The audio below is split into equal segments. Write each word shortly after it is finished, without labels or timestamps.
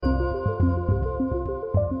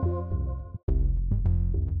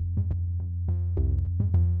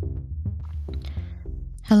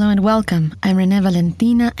Hello and welcome. I'm Renee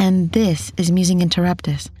Valentina, and this is Musing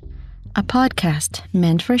Interruptus, a podcast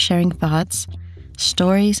meant for sharing thoughts,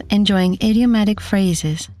 stories, enjoying idiomatic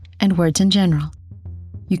phrases, and words in general.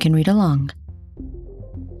 You can read along.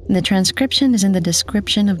 The transcription is in the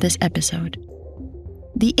description of this episode.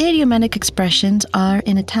 The idiomatic expressions are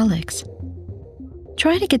in italics.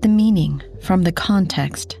 Try to get the meaning from the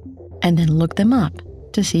context, and then look them up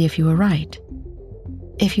to see if you were right.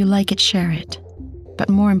 If you like it, share it. But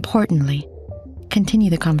more importantly, continue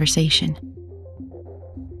the conversation.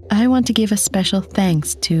 I want to give a special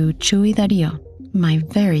thanks to Chuy Dario, my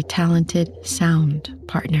very talented sound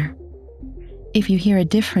partner. If you hear a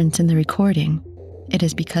difference in the recording, it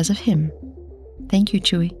is because of him. Thank you,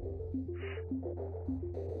 Chuy.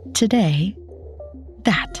 Today,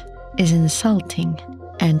 that is insulting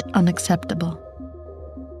and unacceptable.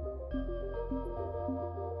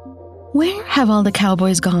 Where have all the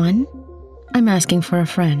cowboys gone? I'm asking for a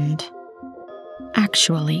friend.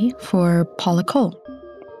 Actually, for Paula Cole.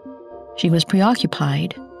 She was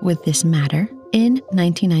preoccupied with this matter in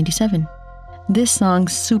 1997. This song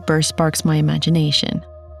super sparks my imagination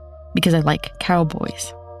because I like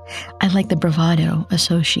cowboys. I like the bravado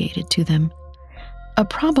associated to them. A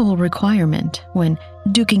probable requirement when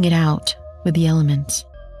duking it out with the elements.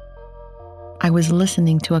 I was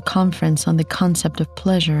listening to a conference on the concept of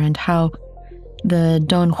pleasure and how the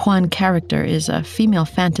Don Juan character is a female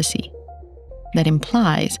fantasy that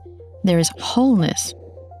implies there is wholeness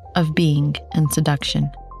of being and seduction.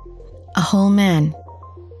 A whole man,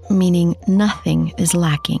 meaning nothing is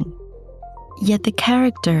lacking. Yet the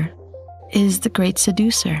character is the great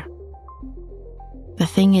seducer. The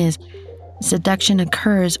thing is, seduction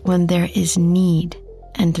occurs when there is need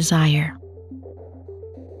and desire.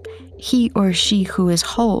 He or she who is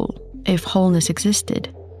whole, if wholeness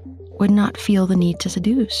existed, would not feel the need to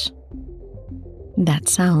seduce. That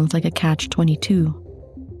sounds like a catch-22.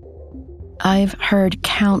 I've heard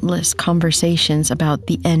countless conversations about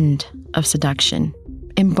the end of seduction,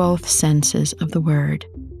 in both senses of the word,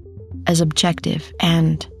 as objective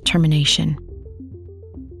and termination.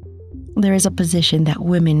 There is a position that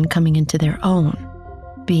women coming into their own,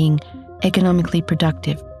 being economically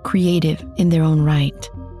productive, creative in their own right,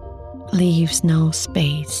 leaves no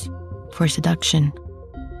space for seduction.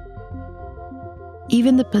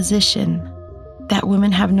 Even the position that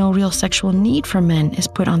women have no real sexual need for men is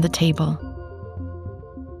put on the table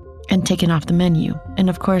and taken off the menu. And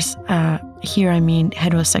of course, here I mean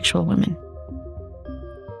heterosexual women.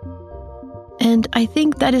 And I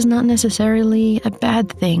think that is not necessarily a bad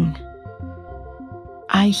thing.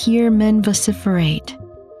 I hear men vociferate,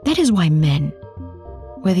 "That is why men,"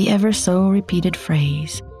 with the ever so repeated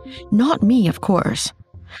phrase. Not me, of course.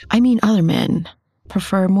 I mean other men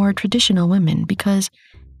prefer more traditional women because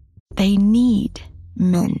they need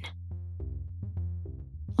men.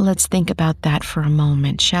 Let's think about that for a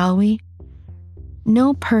moment, shall we?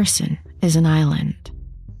 No person is an island.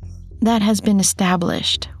 That has been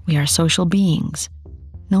established. We are social beings,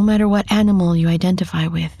 no matter what animal you identify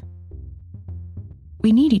with.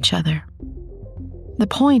 We need each other. The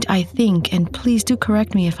point, I think, and please do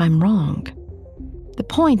correct me if I'm wrong, the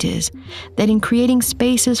point is that in creating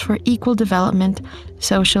spaces for equal development,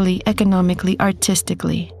 socially, economically,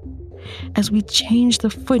 artistically, as we change the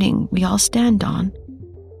footing we all stand on,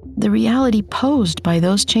 the reality posed by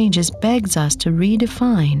those changes begs us to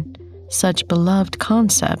redefine such beloved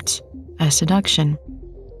concepts as seduction.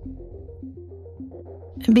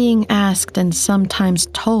 Being asked and sometimes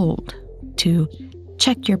told to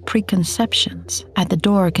check your preconceptions at the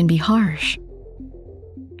door can be harsh.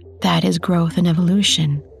 That is growth and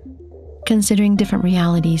evolution. Considering different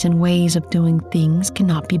realities and ways of doing things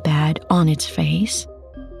cannot be bad on its face,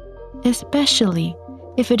 especially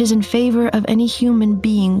if it is in favor of any human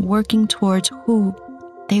being working towards who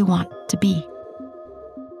they want to be.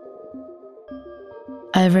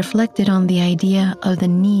 I've reflected on the idea of the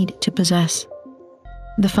need to possess.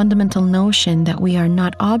 The fundamental notion that we are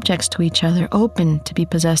not objects to each other open to be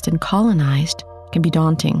possessed and colonized can be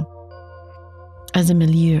daunting. As a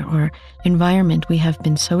milieu or environment we have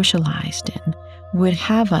been socialized in would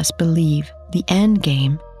have us believe the end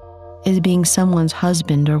game is being someone's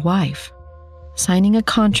husband or wife, signing a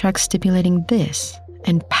contract stipulating this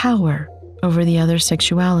and power over the other's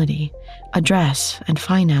sexuality, address, and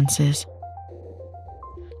finances.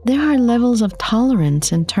 There are levels of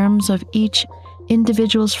tolerance in terms of each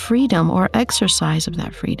individual's freedom or exercise of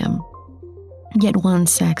that freedom. Yet one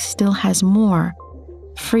sex still has more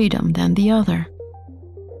freedom than the other,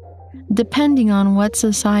 depending on what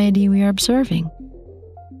society we are observing.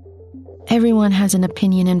 Everyone has an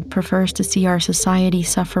opinion and prefers to see our society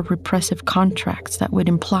suffer repressive contracts that would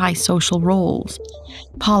imply social roles.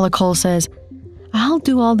 Paula Cole says, "I'll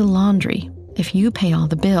do all the laundry if you pay all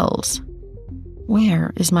the bills.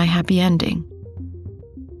 Where is my happy ending?"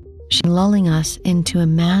 She's lulling us into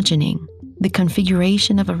imagining the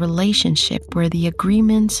configuration of a relationship where the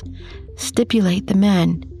agreements stipulate the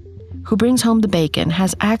man who brings home the bacon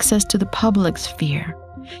has access to the public sphere,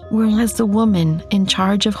 whereas the woman in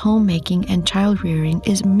charge of homemaking and child-rearing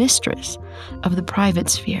is mistress of the private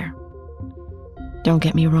sphere. Don't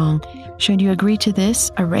get me wrong, should you agree to this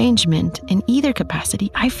arrangement in either capacity,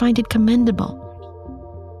 I find it commendable.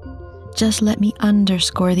 Just let me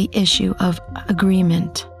underscore the issue of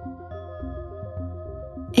agreement.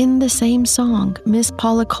 In the same song, Miss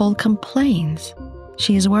Paula Cole complains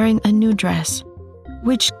she is wearing a new dress,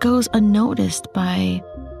 which goes unnoticed by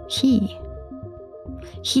he.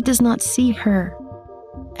 He does not see her,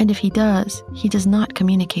 and if he does not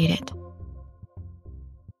communicate it.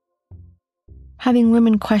 Having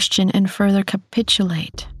women question and further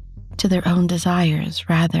capitulate to their own desires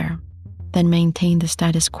rather than maintain the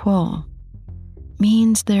status quo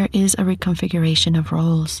means there is a reconfiguration of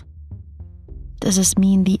roles. Does this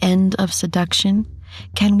mean the end of seduction?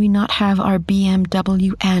 Can we not have our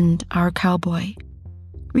BMW and our cowboy?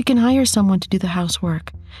 We can hire someone to do the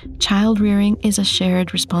housework. Child rearing is a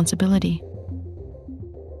shared responsibility.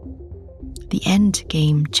 The end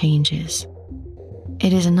game changes.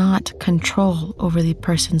 It is not control over the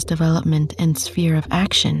person's development and sphere of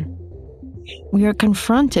action. We are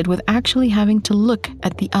confronted with actually having to look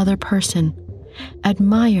at the other person,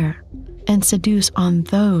 admire, and seduce on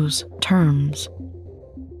those terms.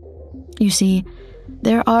 You see,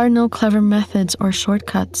 there are no clever methods or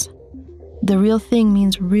shortcuts. The real thing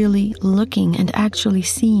means really looking and actually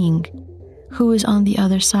seeing who is on the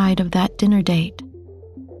other side of that dinner date.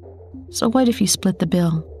 So what if you split the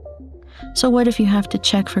bill? So what if you have to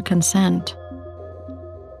check for consent?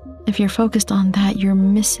 If you're focused on that, you're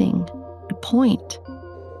missing the point.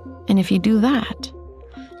 And if you do that,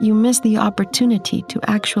 you miss the opportunity to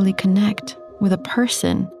actually connect with a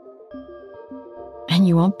person, and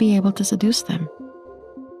you won't be able to seduce them.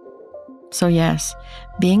 So yes,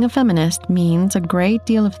 being a feminist means a great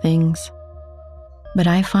deal of things, but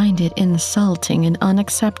I find it insulting and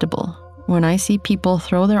unacceptable when I see people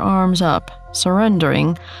throw their arms up,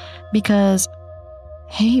 surrendering, because,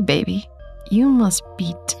 hey baby, you must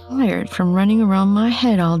be tired from running around my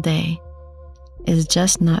head all day, is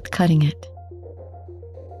just not cutting it.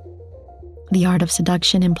 The art of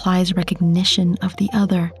seduction implies recognition of the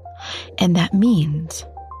other, and that means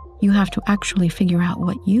you have to actually figure out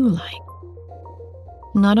what you like.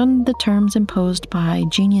 Not on the terms imposed by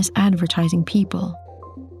genius advertising people,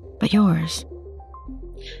 but yours.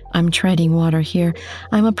 I'm treading water here.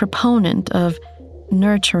 I'm a proponent of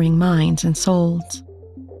nurturing minds and souls.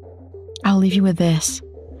 I'll leave you with this.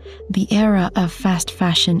 The era of fast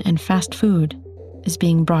fashion and fast food is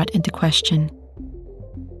being brought into question.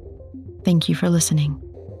 Thank you for listening.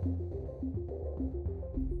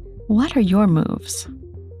 What are your moves?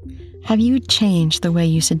 Have you changed the way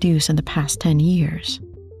you seduce in the past 10 years?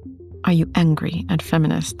 Are you angry at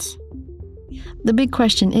feminists? The big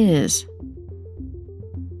question is,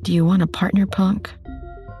 do you want a partner punk?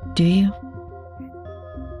 Do you?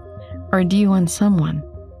 Or do you want someone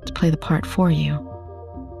to play the part for you?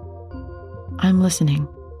 I'm listening.